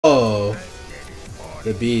Oh,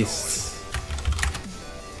 the beast.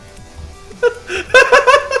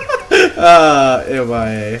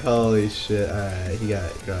 MIA. Holy shit. Alright, he got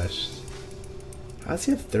crushed. How does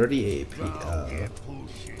he have 30 AP?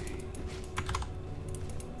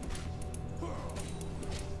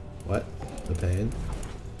 What? The pain?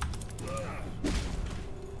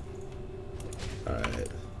 Alright.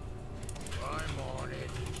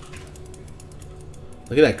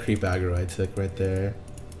 Look at that creep aggro I took right there.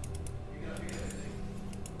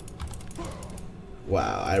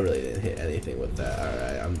 Wow, I really didn't hit anything with that.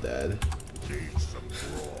 Alright, I'm dead.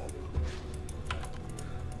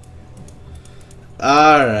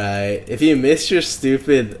 Alright, if you miss your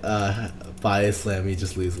stupid bias slam, you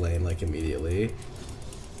just lose lane like immediately.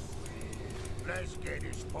 Let's get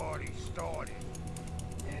this party started.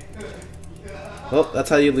 Well, that's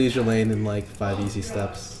how you lose your lane in like 5 easy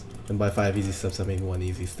steps. And by 5 easy steps, I mean 1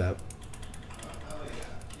 easy step.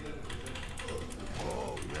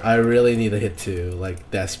 I really need to hit 2, like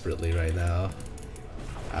desperately right now.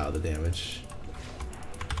 Ow, the damage.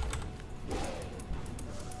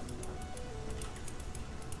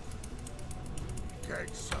 Take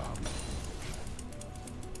some.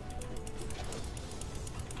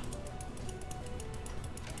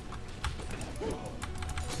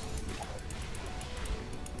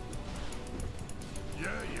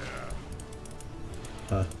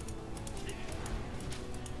 Huh.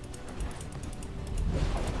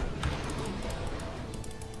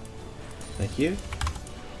 Thank you.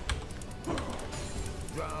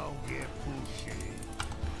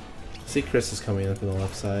 See, Chris is coming up on the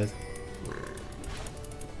left side.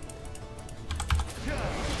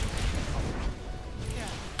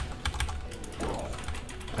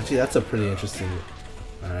 Actually, that's a pretty interesting.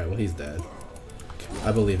 Alright, well, he's dead.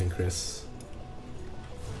 I believe in Chris.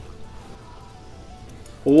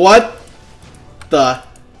 What the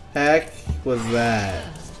heck was that?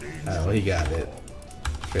 Oh, well, he got it.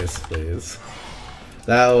 Chris, please.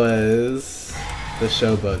 That was the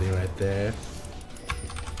showboating right there.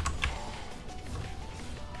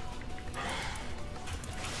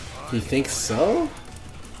 You think so?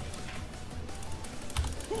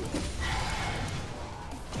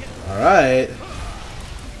 Alright.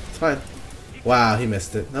 It's fine. Wow, he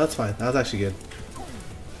missed it. No, it's fine. That was actually good.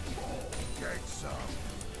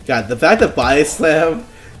 God, the fact that bias slam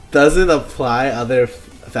doesn't apply other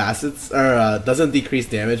facets, or doesn't decrease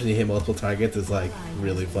damage when you hit multiple targets is like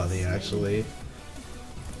really funny actually.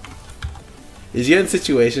 You get in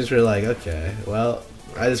situations where you're like, okay, well,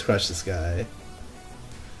 I just crushed this guy.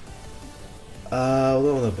 I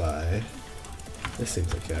don't want to buy. This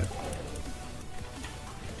seems okay.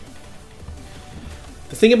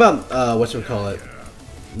 The thing about whatchamacallit,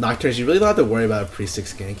 Nocturnes, you really don't have to worry about a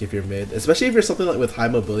pre-6 gank if you're mid, especially if you're something like with high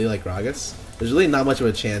mobility like Gragas. There's really not much of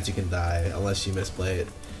a chance you can die unless you misplay it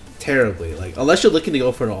terribly. Like, unless you're looking to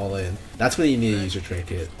go for an all-in, that's when you need to use your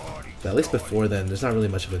trinket. But at least before then, there's not really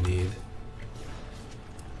much of a need.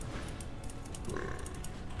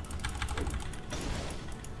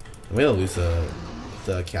 Am I gonna lose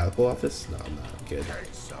the catapult off this? No, I'm not. I'm good.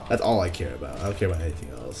 That's all I care about. I don't care about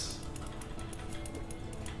anything else.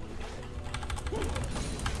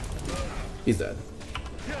 He's dead.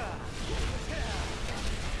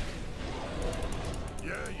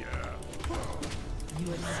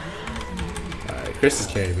 Alright, Chris is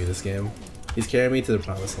carrying me this game. He's carrying me to the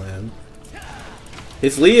promised land.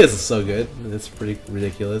 His Lee is so good. It's pretty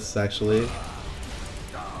ridiculous, actually.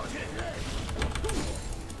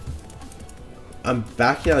 I'm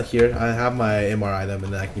backing out here. I have my MR item,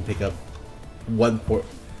 and then I can pick up one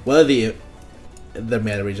of the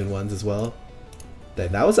mana region ones as well.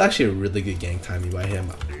 That was actually a really good gank timing by him.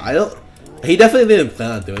 He definitely didn't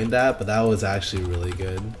plan on doing that, but that was actually really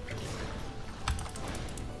good.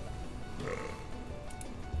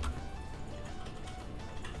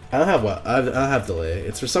 I don't have what? I don't have delay.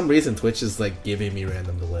 It's for some reason Twitch is like giving me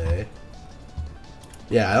random delay.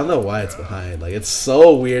 Yeah, I don't know why it's behind. Like, it's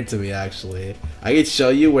so weird to me actually. I can show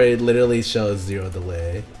you where it literally shows 0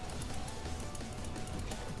 delay.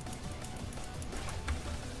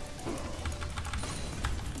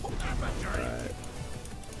 Alright.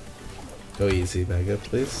 Go easy, Mega,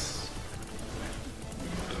 please.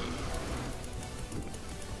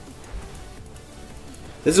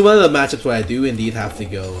 This is one of the matchups where I do indeed have to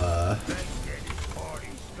go,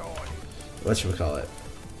 whatchamacallit?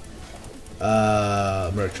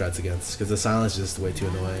 Mortune.RED against, because the silence is just way too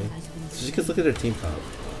annoying. So you can look at their team comp.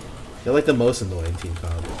 They're like the most annoying team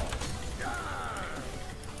comp.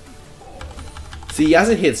 See, he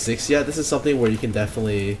hasn't hit 6 yet. This is something where you can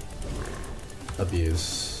definitely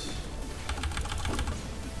abuse.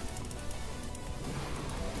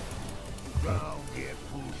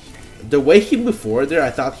 The way he moved forward there, I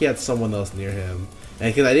thought he had someone else near him.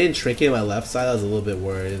 And because I didn't trinket on my left side, I was a little bit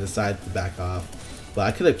worried and decided to back off. But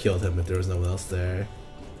I could have killed him if there was no one else there.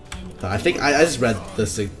 I think I just read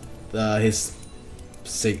his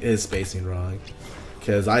spacing wrong.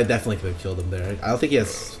 Because I definitely could have killed him there. I don't think he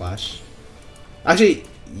has flash. Actually,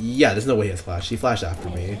 yeah, there's no way he has flash. He flashed after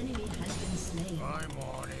me. I'm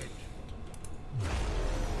on it.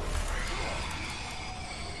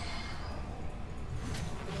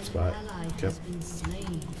 Spot. Okay.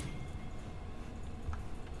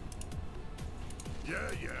 Yeah.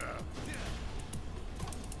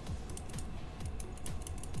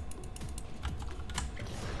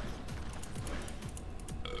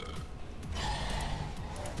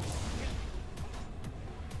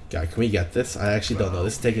 God, can we get this? I actually don't know.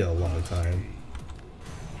 This is taking a long time.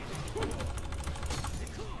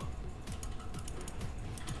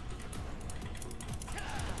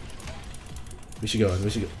 We should go in. We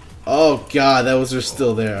should go. Oh god, that was just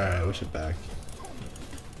still there. Alright, we should back.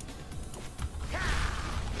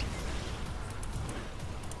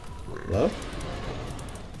 Hello?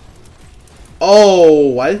 Oh,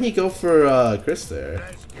 why didn't he go for Chris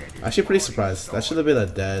there? Actually, pretty surprised. That should have been a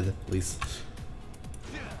dead, at least.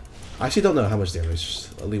 I actually don't know how much damage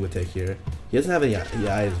Ali would take here. He doesn't have any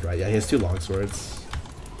eyes, right? Yeah, he has 2 long swords.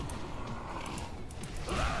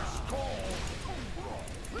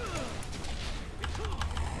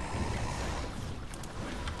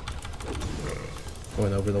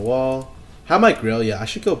 Going over the wall. How am I grill? Yeah, I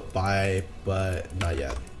should go buy, but not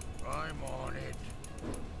yet. I'm on it.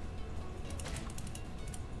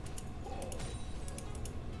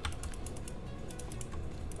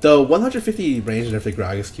 The 150 range nerf the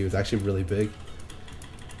Gragas Q is actually really big.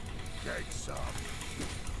 Take some.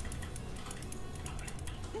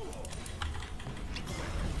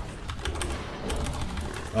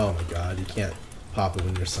 Oh my god, you can't pop it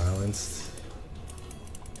when you're silenced.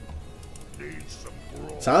 Need some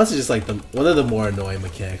growth. Silence is just like one of the more annoying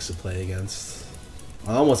mechanics to play against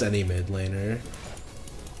on almost any mid laner.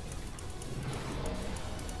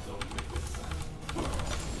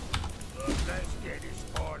 Let's get this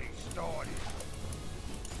party started.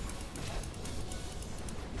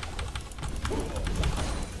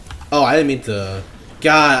 Oh, I didn't mean to.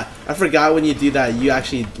 God, I forgot when you do that, you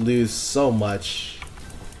actually lose so much.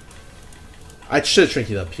 I should have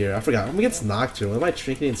trinketed up here. I forgot. I'm against Nocturne. Why am I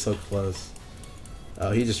trinketing so close?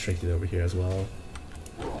 Oh, he just trinketed over here as well.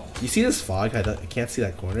 You see this fog? I can't see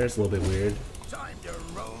that corner. It's a little bit weird. Time to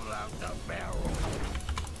roll out the barrel.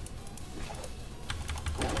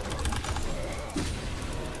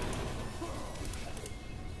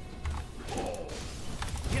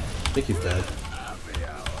 I think he's dead.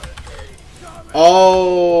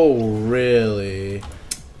 Oh, really?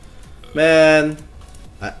 Man.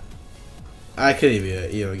 I couldn't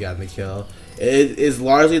even gotten the kill. It is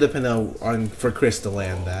largely dependent on for Chris to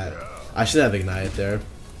land that. I should have ignited there.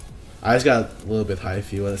 I just got a little bit high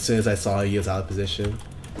fuel as soon as I saw he was out of position.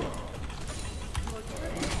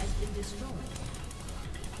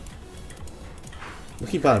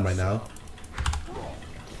 Looking bottom right now.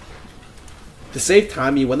 To save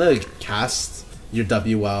time, you want to cast your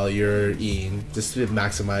W while you're E'ing, just to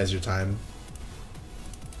maximize your time.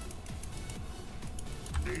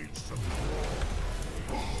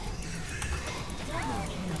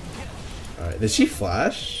 Alright, did she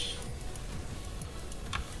flash?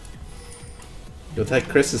 Yo, that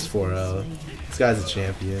Chris is 4-0. This guy's a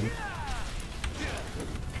champion.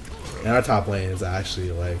 And our top lane is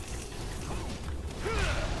actually like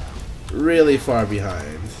really far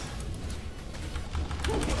behind.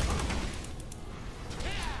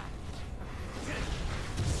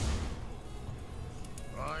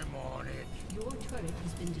 I'm on it. Your turret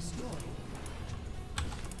has been destroyed.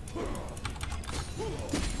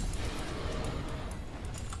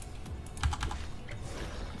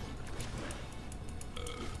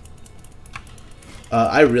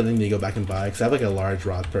 I really need to go back and buy because I have like a large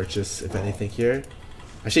rod purchase, if anything, here.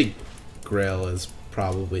 Actually, Grail is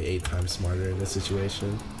probably 8 times smarter in this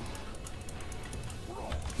situation.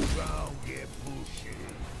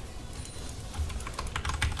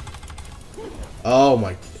 Oh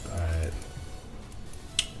my. Alright.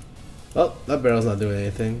 Well, that barrel's not doing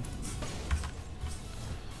anything.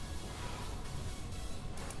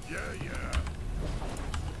 Yeah.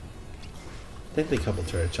 Technically, a couple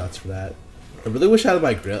turret shots for that. I really wish I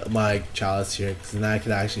had my chalice here, because then I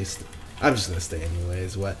could actually. I'm just gonna stay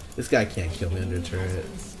anyways. What? This guy can't kill me under turret.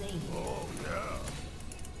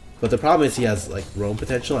 But the problem is he has like roam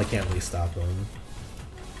potential. I can't really stop him.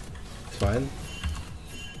 It's fine.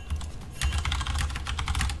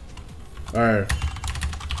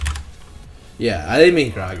 Yeah, I didn't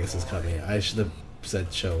mean Gragas is coming. I should have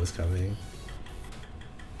said Cho was coming.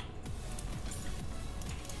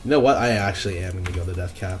 You know what? I actually am gonna go to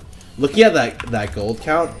death cap. Looking at that gold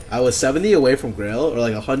count, I was 70 away from Grail, or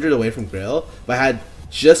like 100 away from Grail, but I had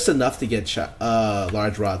just enough to get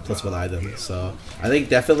large rod plus one item. So I think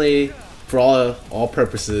definitely for all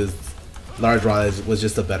purposes, large rod was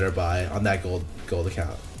just a better buy on that gold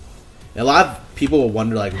account. And a lot of people will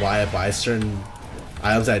wonder like why I buy certain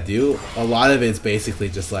items I do. A lot of it's basically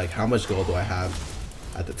just like how much gold do I have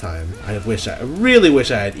at the time. I really wish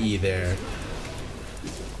I had E there.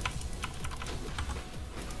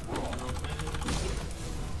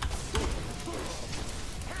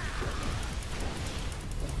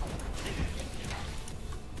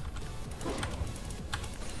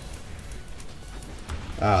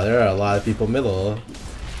 Wow, there are a lot of people middle.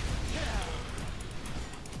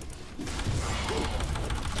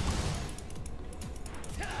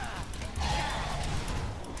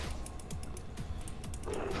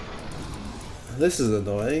 This is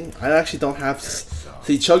annoying. I actually don't have...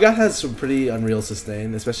 See, Cho'Gath has some pretty unreal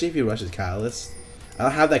sustain, especially if he rushes Catalyst. I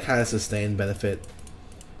don't have that kind of sustain benefit.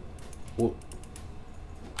 Your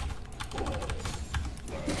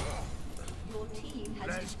team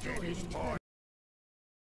has destroyed a turret.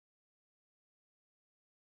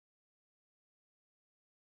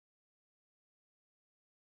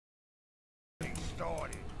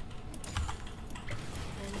 Started.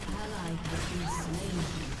 An ally has been slain.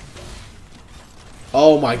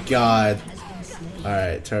 Oh my god. Has been slain.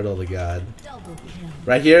 Alright, Turtle to God. Double kill.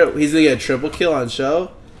 Right here, he's gonna get a triple kill on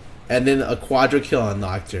Show, and then a quadra kill on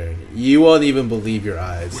Nocturne. You won't even believe your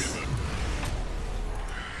eyes. An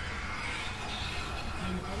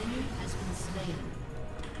enemy has been slain.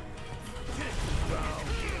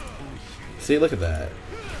 See, look at that.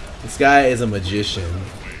 This guy is a magician.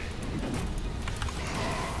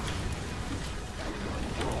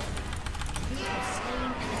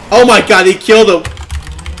 Oh my god, he killed him!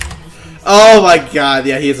 Oh my god,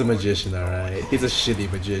 yeah, he's a magician, alright. He's a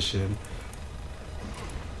shitty magician.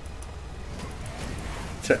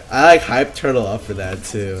 I like hyped Turtle up for that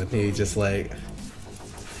too, and he just like...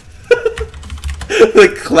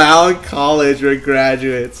 the clown college where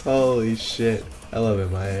graduates, holy shit. I love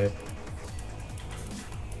it, Maya.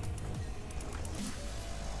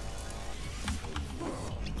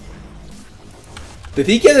 Did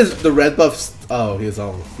he get the red buff? Oh, he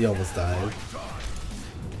almost died.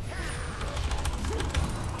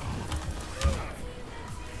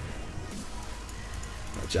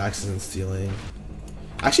 Jackson's stealing.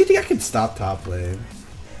 I actually think I can stop top lane.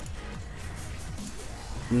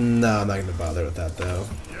 No, I'm not gonna bother with that though.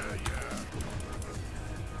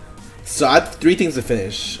 So I have 3 things to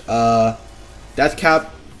finish. Death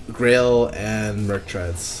Cap, Grail, and Merc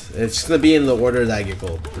Treads. It's just gonna be in the order that I get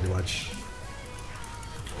gold, pretty much.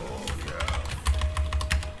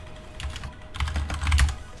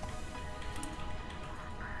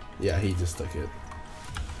 Yeah, he just took it.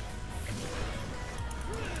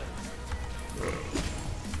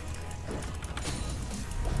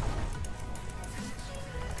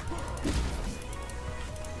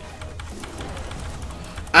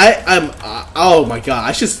 Oh my god,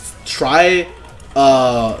 I should try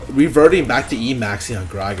reverting back to E-maxing on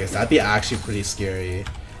Gragas. That'd be actually pretty scary.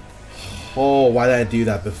 Oh, why did I do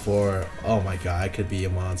that before? Oh my god, I could be a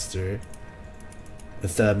monster.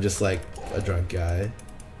 Instead I'm just like a drunk guy.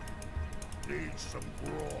 Need some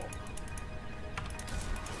grog.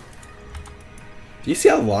 Do you see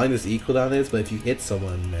how long this E cooldown is? But if you hit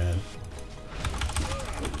someone, man.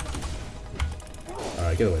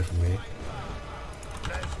 Alright, get away from me.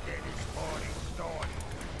 Let's get this party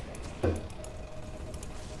started.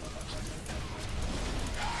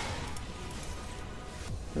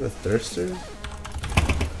 The thirster?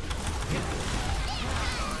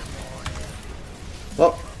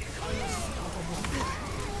 Well,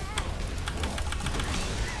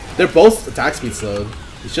 they're both attack speed slowed.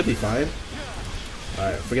 You should be fine.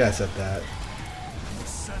 Alright, forget I said that.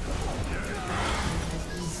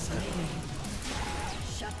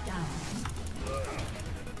 Shut down.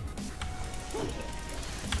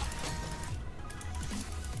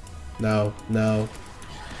 No, no.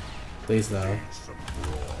 Please no.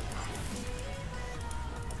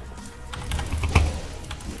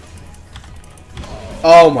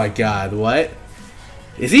 Oh my god, what?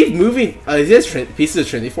 Is he moving? Is he has pieces of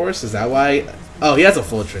Trinity Force? Is that why? Oh, he has a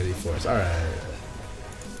full Trinity Force. Alright.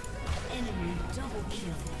 Enemy double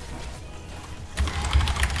kill.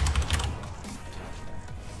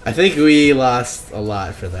 I think we lost a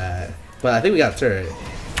lot for that. But I think we got a turret.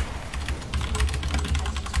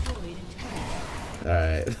 Destroyed a turret.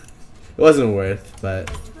 Alright. It wasn't worth, but...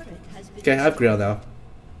 A turret has been Okay, I have Grail now.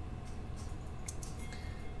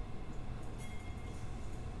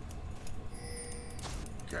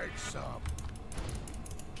 Get some.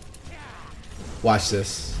 Watch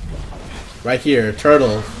this. Right here,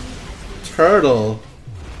 turtle. Turtle.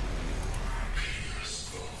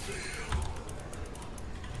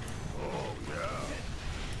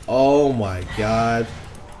 Oh my god.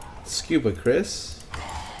 Scuba Chris.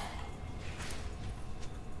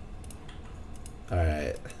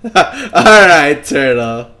 Alright. Alright,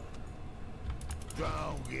 turtle.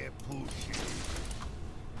 Don't get pushy.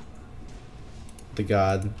 The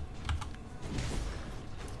god.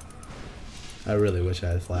 I really wish I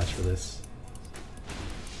had flash for this.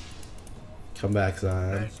 Come back,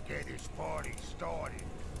 Zion. Let's get this party started.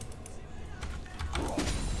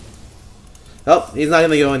 Oh, he's not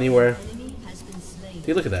gonna go anywhere. Enemy has been slain.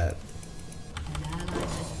 Dude, look at that. An ally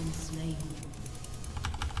has been slain.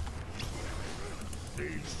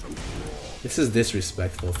 Need some brawl. This is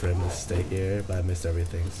disrespectful for him to stay here, but I missed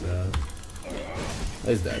everything, so.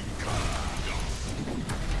 He's dead.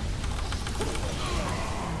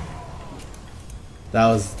 That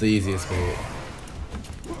was the easiest bait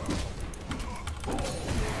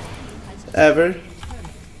ever.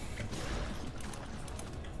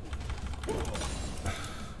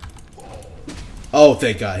 Oh,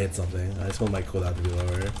 thank God I hit something. I just want my cooldown to be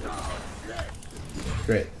lower.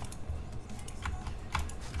 Great.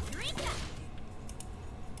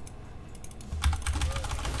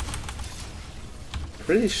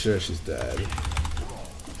 Pretty sure she's dead.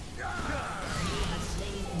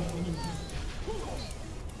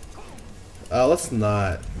 Let's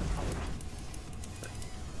not.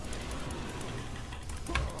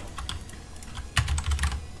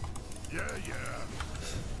 Yeah, yeah.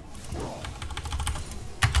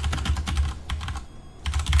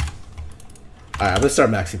 Alright, I'm gonna start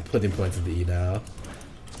maxing putting points into E now.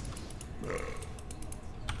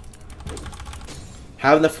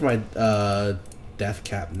 Have enough for my death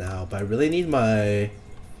cap now, but I really need my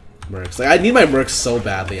mercs. Like, I need my mercs so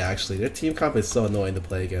badly, actually. Their team comp is so annoying to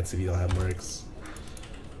play against if you don't have mercs.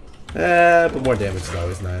 But more damage is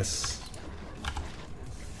always nice.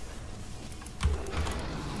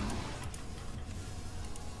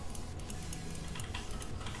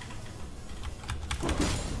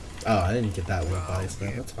 Oh, I didn't get that one body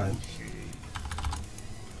slam. That's fine.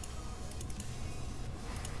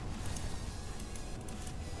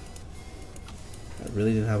 I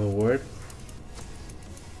really didn't have a ward.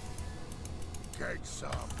 Get some.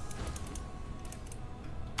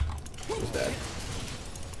 She's dead.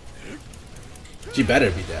 She better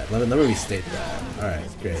be dead. Let me restate that. Alright,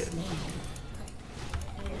 great. An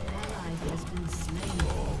ally has been slain.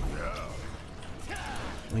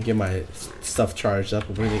 Let me get my stuff charged up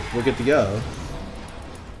and we're good to go.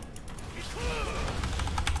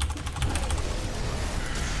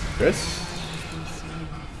 Chris?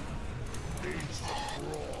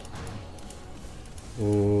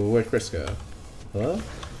 Ooh, where'd Chris go? Hello?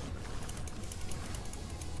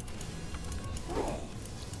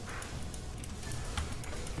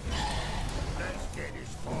 Let's get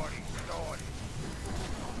this party started.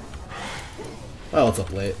 Oh, it's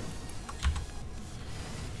up late.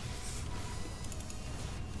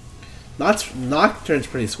 Nocturne's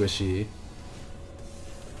pretty squishy.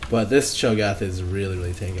 But this Cho'Gath is really,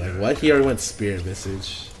 really tanky. Like, what? He already went Spirit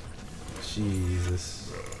Visage. Jesus.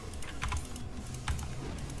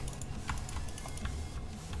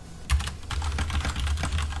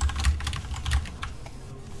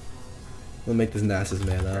 We'll make this Nasus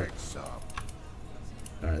man up. Get some.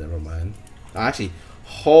 Alright, never mind. Actually,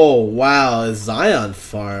 oh wow, is Zion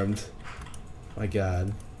farmed? My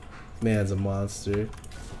god. Man's a monster.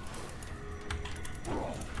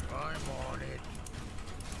 I'm on it.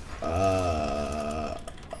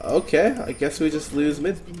 Okay, I guess we just lose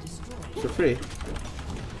mid Been destroyed. for free.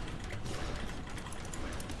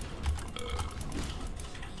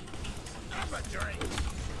 Have a drink.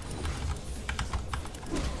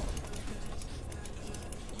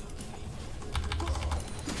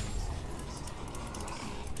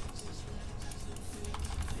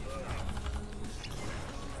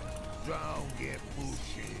 Don't get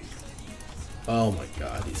pushy. Oh my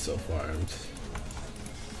god, he's so farmed.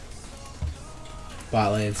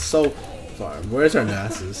 Bot lane so farmed. Where's our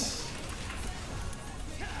Nasus?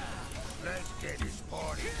 Let's get this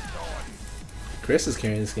party started. Chris is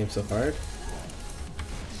carrying this game so hard.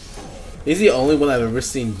 He's the only one I've ever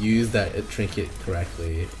seen use that trinket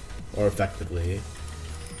correctly or effectively.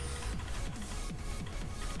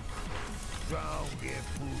 Don't get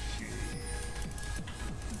pushy.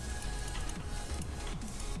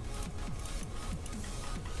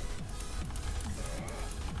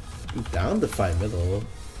 I'm down to fight middle.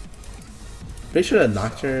 Pretty sure that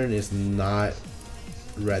Nocturne is not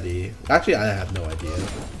ready. Actually, I have no idea.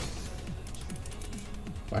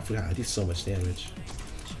 Oh, I forgot, I do so much damage.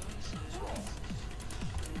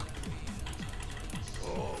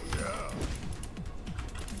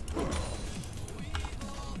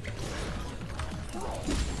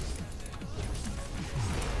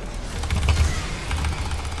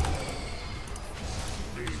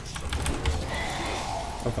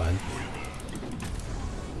 I'm fine.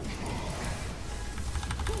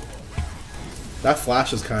 That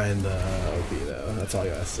flash is kinda OP though, that's all I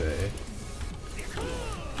gotta say.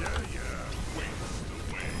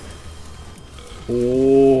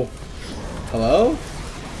 Oh, hello?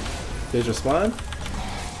 Please respond.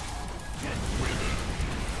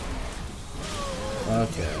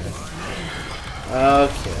 Okay.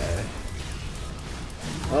 Okay.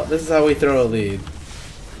 Well, this is how we throw a lead.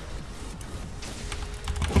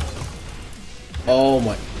 Oh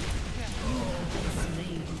my.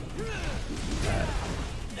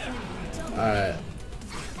 Alright.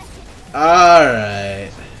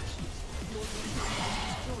 Alright.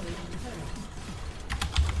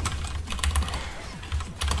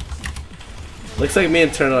 Looks like me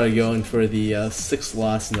and Turtle are going for the 6th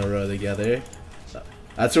loss in a row together.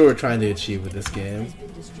 That's what we're trying to achieve with this game.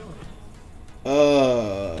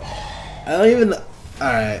 I don't even.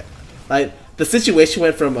 Alright. Like, the situation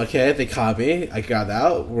went from, okay, they caught me, I got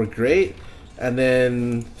out, we're great, and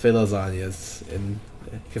then Faye lasagnas, and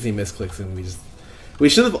because he misclicks and we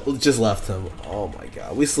should have just left him. Oh my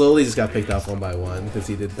god, we slowly just got picked off one by one because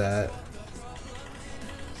he did that.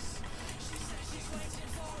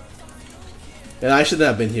 And I shouldn't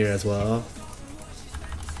have been here as well.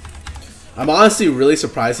 I'm honestly really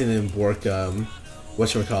surprised he didn't work,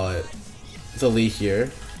 whatchamacallit, the lead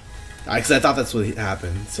here. Because I thought that's what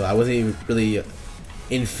happened, so I wasn't even really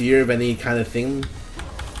in fear of any kind of thing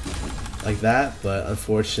like that, but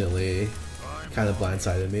unfortunately, kind of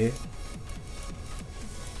blindsided me.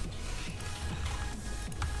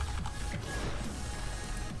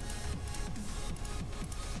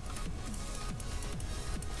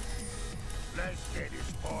 Let's get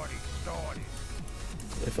this party started.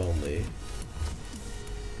 If only.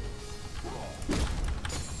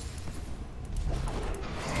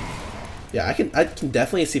 Yeah, I can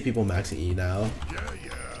definitely see people maxing E now.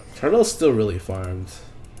 Turtle's still really farmed.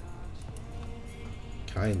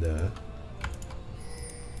 Kinda.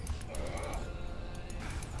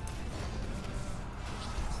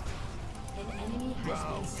 An enemy has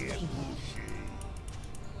been slain.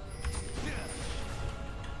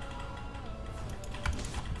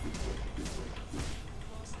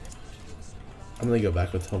 I'm gonna go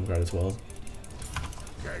back with home guard as well.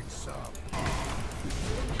 Gates up.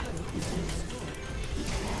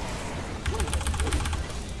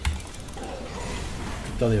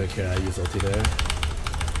 Don't even care I use ulti there.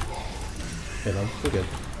 Hit him, we're good.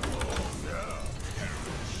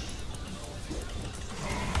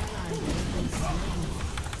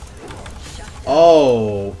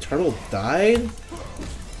 Oh, Turtle died?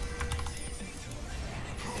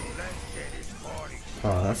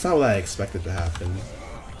 Oh, that's not what I expected to happen.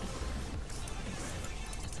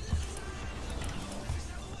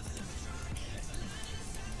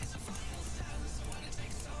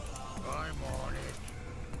 I'm on it.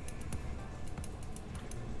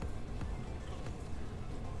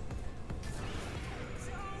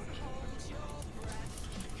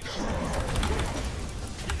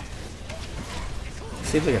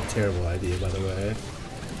 Seems like a terrible idea, by the way.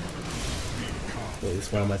 At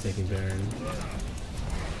least, why am I taking Baron?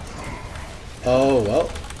 Oh,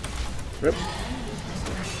 well. Rip.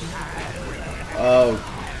 Oh.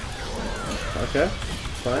 Okay.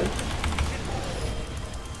 Fine.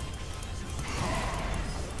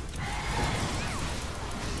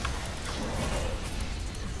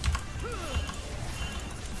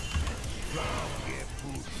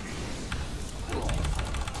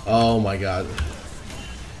 Oh my god.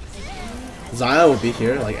 Zion will be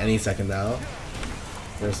here like any second now.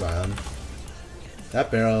 Where's Zion?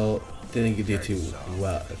 That barrel didn't do too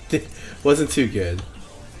well. Wasn't too good.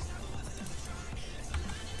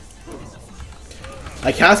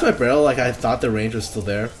 I cast my barrel like I thought the range was still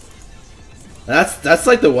there. And that's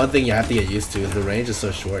like the one thing you have to get used to, is the range is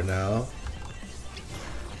so short now.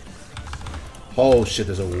 Oh shit,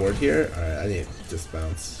 there's a ward here? Alright, I need to just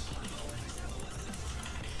bounce.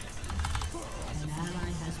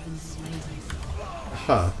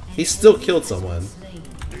 Huh. He still killed someone.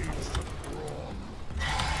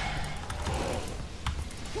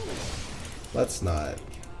 Let's not.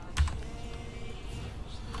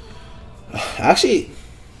 Actually,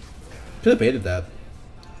 could have baited that.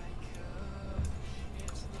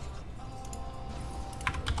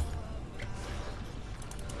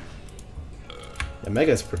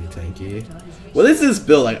 Mega's pretty tanky. What is this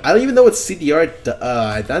build like? I don't even know what CDR.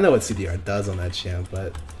 I don't know what CDR does on that champ,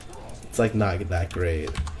 but it's like not that great.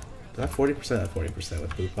 Not 40%. At 40%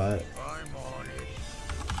 with blue pot. I'm on it.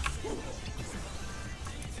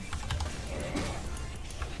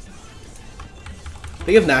 I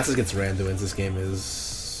think if Nasus gets Randuins, this game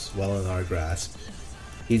is well in our grasp.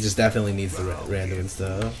 He just definitely needs the Randuins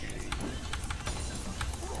though.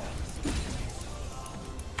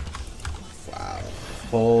 Wow.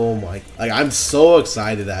 Oh my. Like, I'm so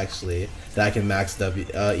excited actually that I can max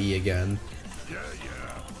E again. Yeah,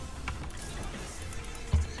 yeah.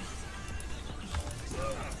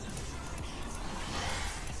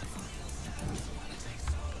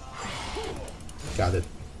 Got it.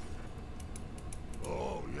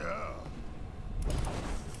 Oh, yeah.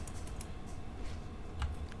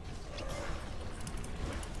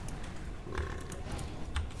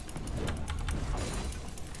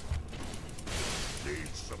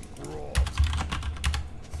 Need some grog.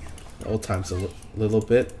 Old times a little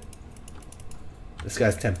bit. This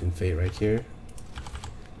guy's tempting fate right here.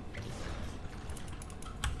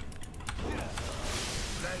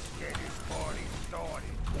 Let's get this party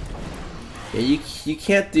started. Yeah, you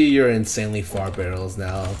can't do your insanely far barrels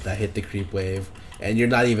now that hit the creep wave, and you're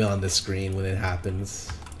not even on the screen when it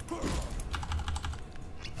happens.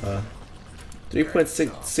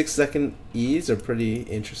 3.6 second E's are pretty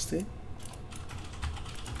interesting.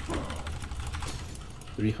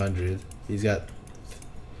 300. He's got.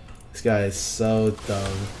 This guy is so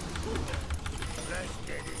dumb. Let's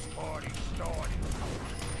get this party started.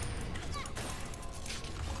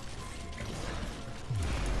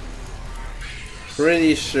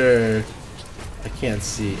 Pretty sure I can't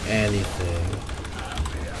see anything.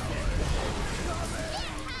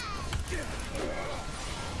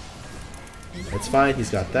 It's fine, he's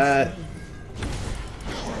got that.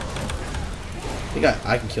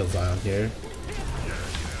 I can kill Zion here.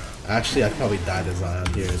 Actually, I probably died to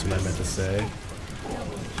Zion here is what I meant to say.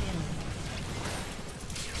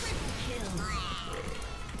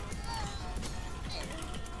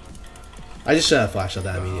 I just should have flashed out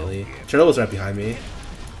that immediately. Turtle was right behind me.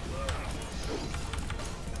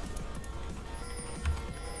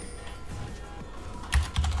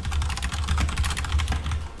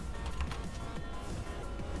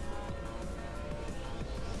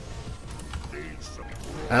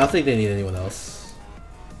 I don't think they need anyone else.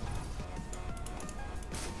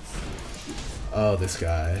 Oh, this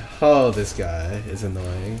guy. Oh, this guy is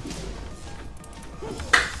annoying.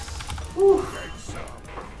 Whew.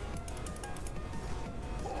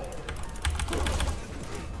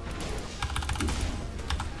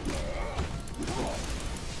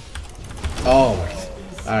 Oh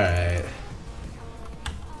my. Alright.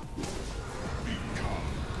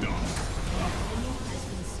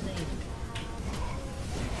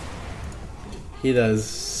 He does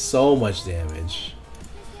so much damage.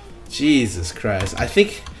 Jesus Christ.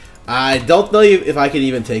 I don't know if I can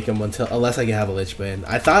even take him unless I can have a Lich Bane.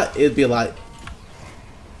 I thought it'd be a lot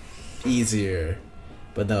easier.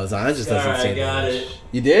 But no, Zion just doesn't Alright, say I got damage. it.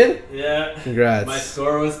 You did? Yeah. Congrats. My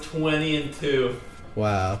score was 20-2.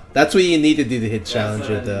 Wow. That's what you need to do to hit That's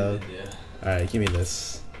Challenger what I though. needed, yeah. Alright, give me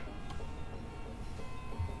this.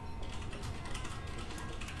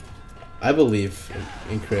 I believe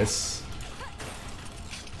in Chris.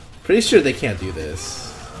 Pretty sure they can't do this.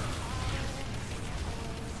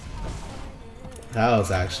 That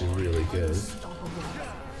was actually really good.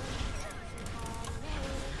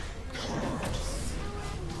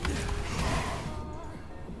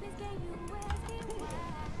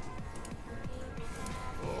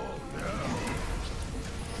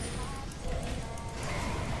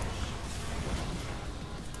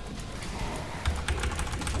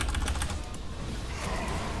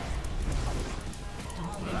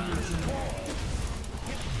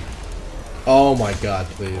 Oh my god,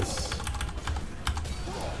 please.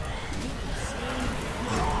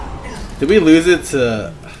 Did we lose it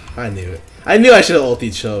to... I knew it. I knew I should have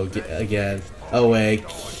ultied Cho again. Oh wait.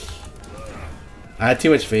 I had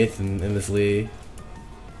too much faith in this Lee.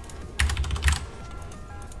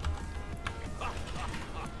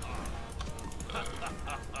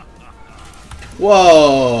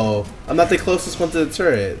 Whoa! I'm not the closest one to the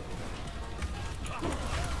turret.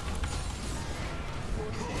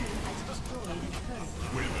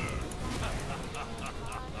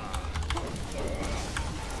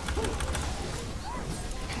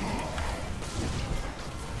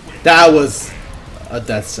 That was a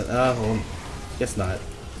death sentence. Well, guess not.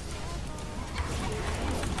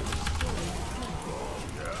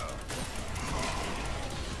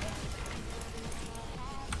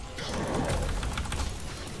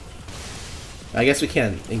 I guess we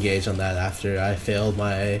can't engage on that after I failed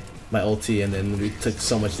my ulti and then we took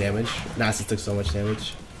so much damage. Nasus took so much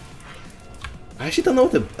damage. I actually don't know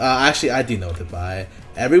what to... actually, I do know what to buy.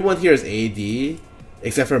 Everyone here is AD,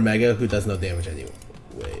 except for Mega, who does no damage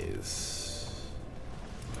anyways.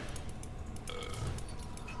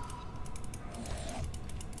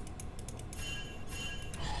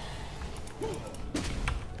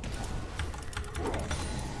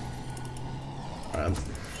 Alright,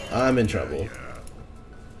 I'm in trouble.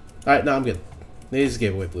 Alright, no, I'm good. They just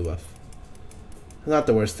gave away blue buff. Not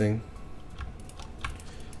the worst thing.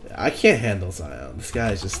 I can't handle Zion. This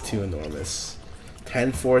guy is just too enormous.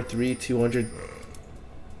 10-4-3,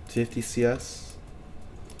 250 CS.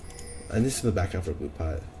 And this is the backup for blue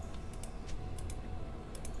pot.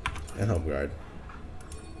 And home guard.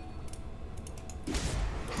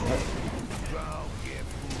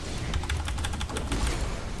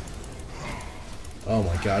 Oh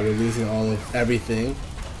my god, we're losing all of everything.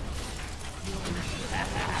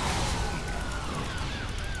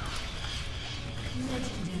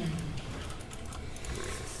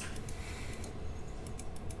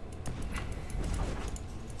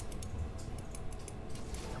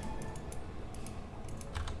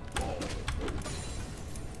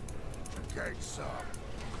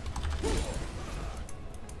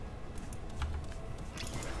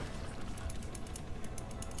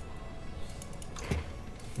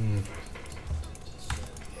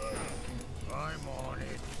 I'm on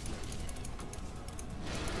it.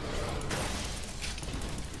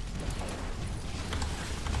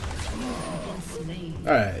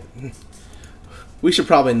 Alright. We should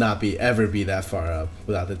probably not ever be that far up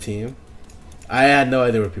without the team. I had no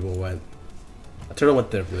idea where people went. Turtle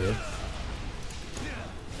went there blue.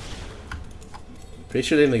 Pretty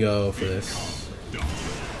sure they're gonna go for this.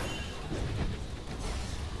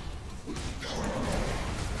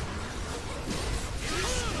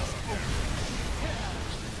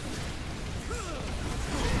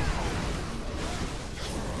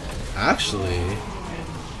 Actually,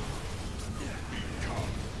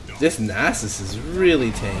 this Nasus is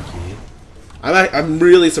really tanky. I'm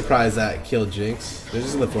really surprised that killed Jinx. They're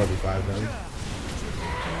just in the 4v5 then.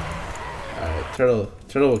 Alright,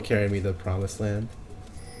 Turtle will carry me to the promised land.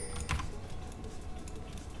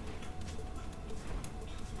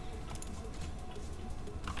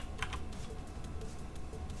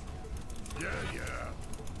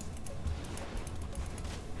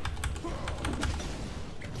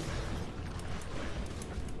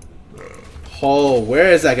 Oh,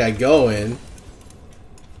 where is that guy going?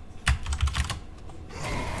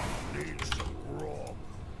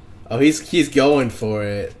 Oh, he's going for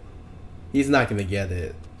it. He's not gonna get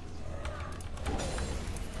it.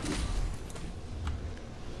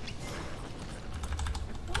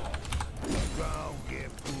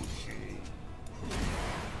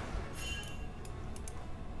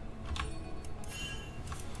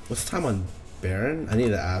 What's the time on Baron? I need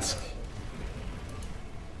to ask.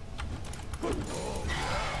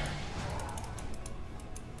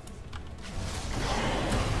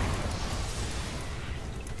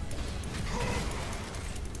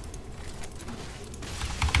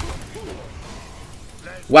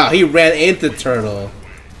 Wow, he ran into Turtle.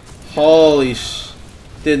 Holy sh...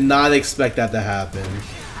 Did not expect that to happen.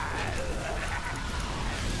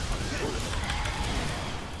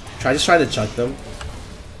 Just try to chuck them.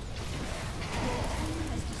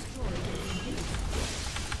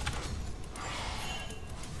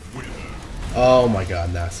 Oh my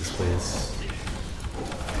god, Nasus, please.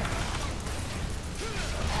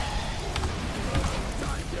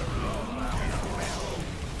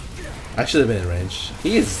 I should have been in range.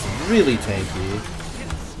 He is really tanky.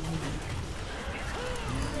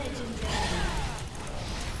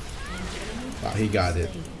 Wow, he got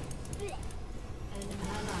it.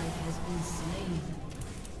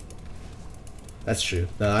 That's true.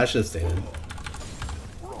 No, I should have stayed in.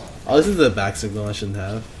 Oh, this is the back signal I shouldn't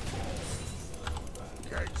have.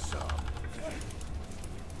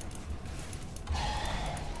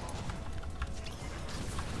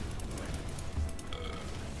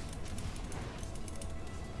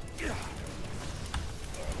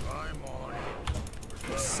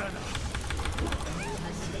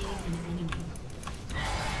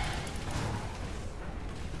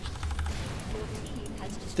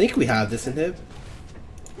 I think we have this in him.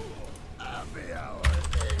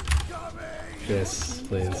 This,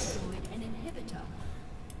 please.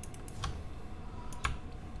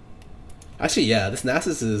 Actually, yeah, this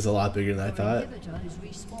Nasus is a lot bigger than I thought.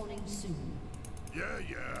 Yeah,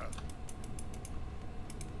 yeah.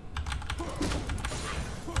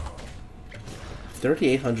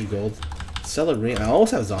 3,800 gold. Sell a ring. I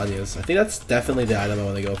almost have Zanya's. I think that's definitely the item I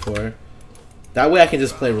want to go for. That way I can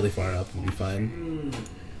just play really far up and be fine.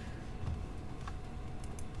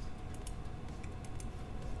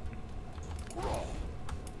 Well,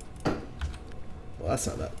 that's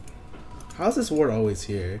not that. How's this ward always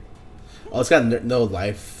here? Oh, it's got no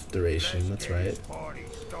life duration. That's right.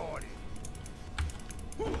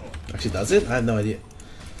 Actually, does it? I have no idea.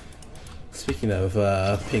 Speaking of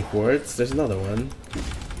pink wards, there's another one.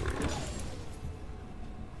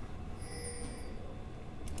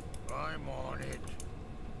 I'm on it.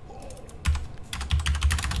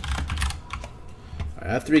 Alright,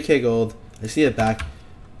 I have 3k gold. I see it back.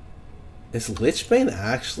 Is Lichbane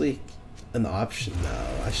actually an option now?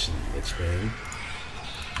 I shouldn't Lichbane.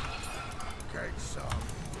 Take some.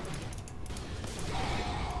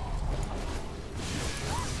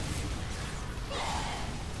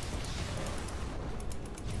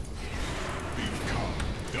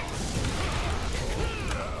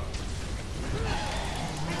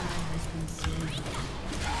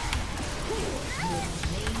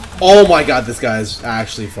 Oh my god, this guy's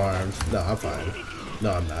actually farmed. No, I'm fine.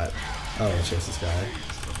 No, I'm not. I don't want to chase this guy.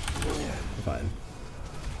 I'm fine.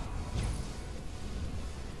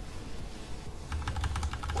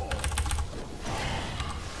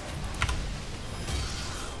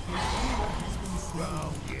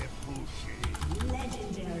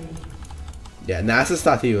 Yeah, Nasus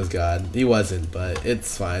thought he was God. He wasn't, but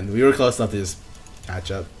it's fine. We were close enough to just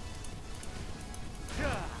catch up.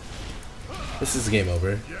 This is game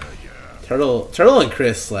over. Turtle and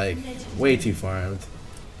Chris, like, way too farmed.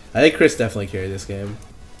 I think Chris definitely carried this game.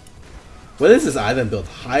 What is this item build?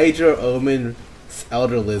 Hydra, Omen,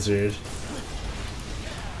 Elder Lizard.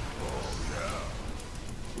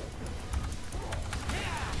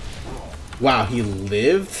 Wow, he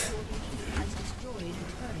lived?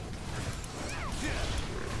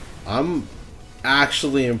 I'm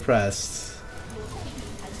actually impressed.